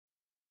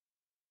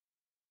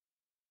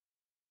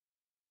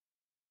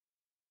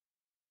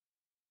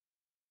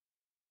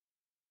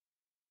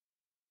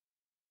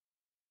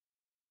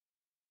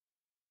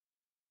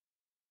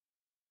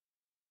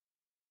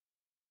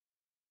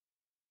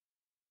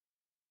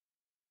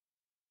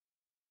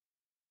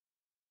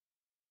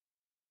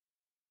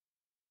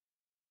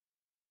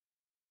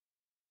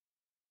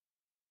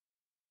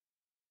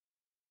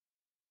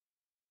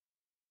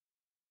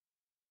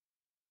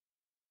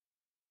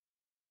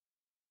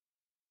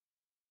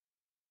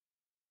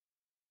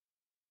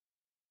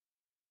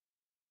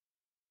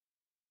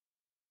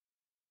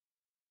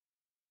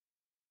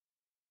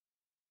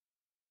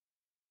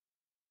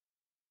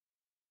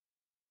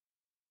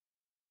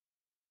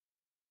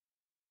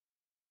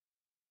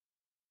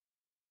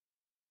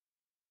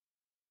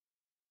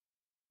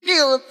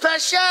feel the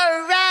pressure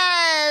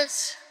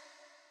rise,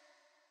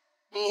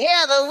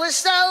 hear the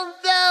whistle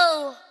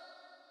blow.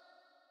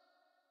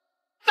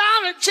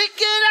 Found a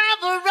ticket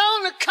of a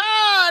roller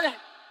card,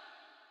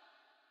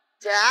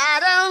 I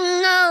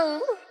don't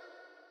know.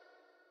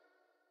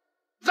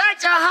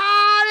 But your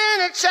heart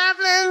in a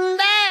traveling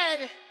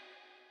bag,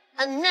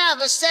 I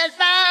never said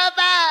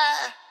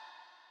bye-bye.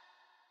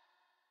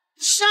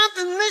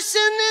 Something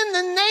missing in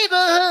the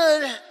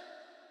neighborhood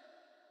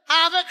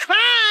of a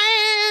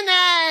crying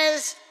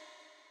eyes.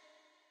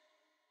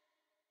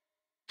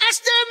 I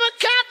stirred my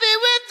coffee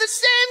with the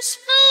same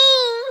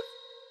spoon,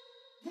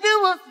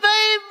 knew a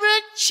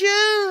favorite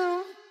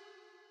tune,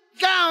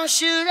 gone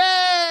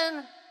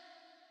shooting.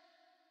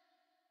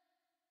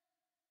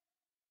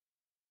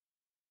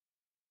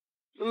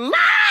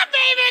 My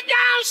baby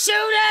gone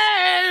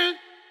shooting.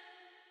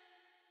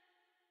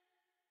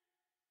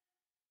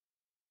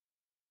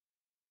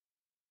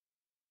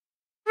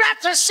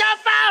 Wrapped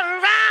herself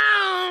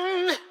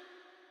around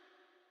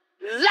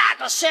like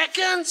a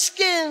second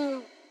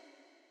skin.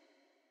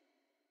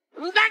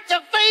 Back to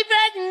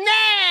favorite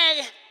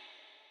nag,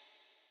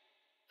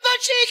 but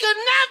she could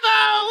never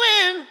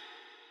win.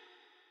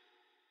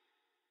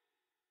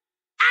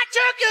 I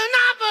took an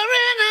offer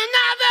in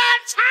another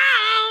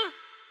town.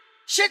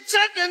 She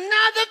took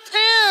another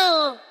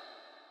pill.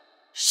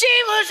 She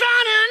was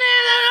running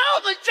in an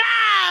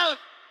overdrive,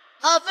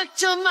 a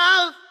victim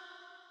of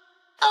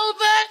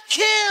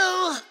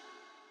overkill.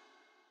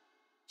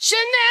 She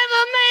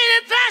never made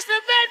it past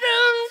the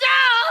bedroom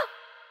door.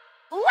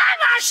 What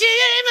was she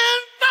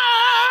aiming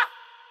for?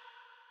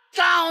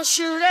 Gone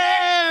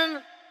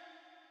shooting.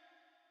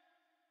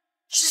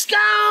 She's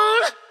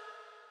gone.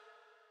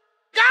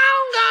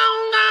 Gone,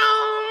 gone,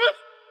 gone.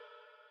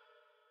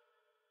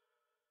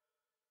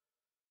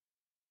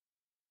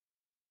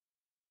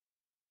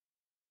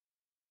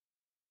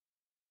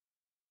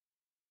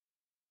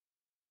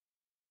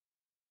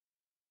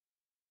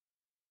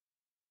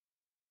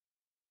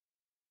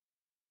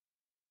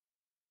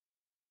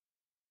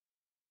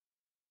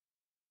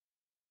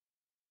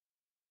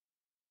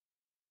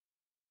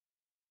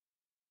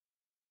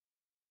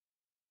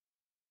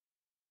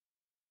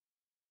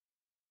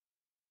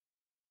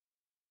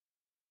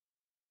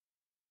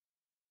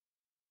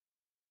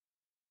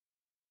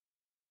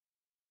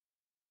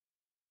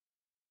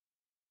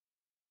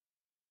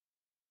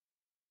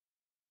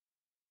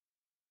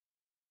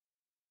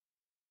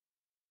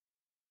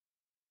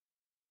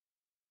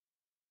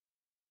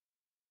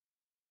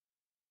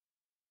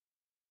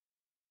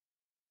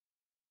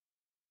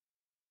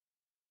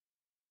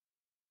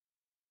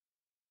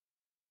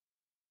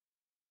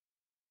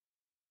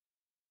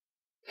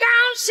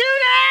 Gone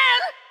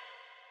shooting.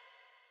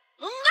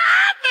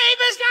 My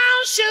baby's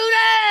gone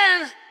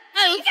shooting.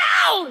 And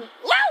gone.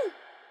 Woo!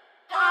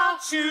 Gone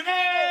shooting.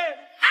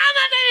 Oh,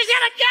 my baby's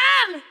got a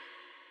gun.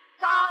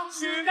 Gone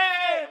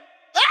shooting.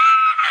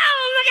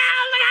 Oh, look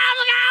out, look out,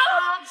 look out.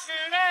 Gone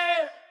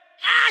shooting.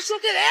 I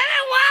should get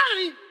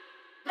anyone.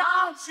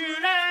 Gone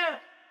shooting.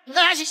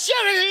 She's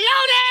sure is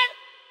loaded.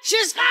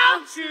 She's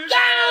gone.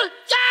 Gone,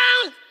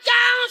 gone,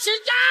 gone.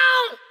 She's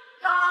gone.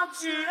 Gone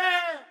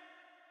shooting.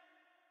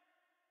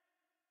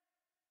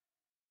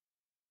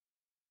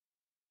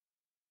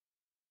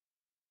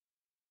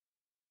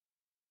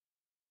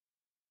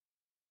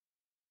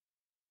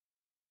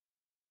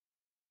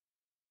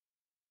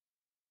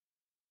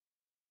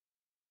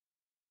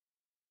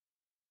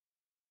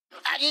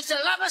 I used to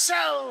love her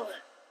so.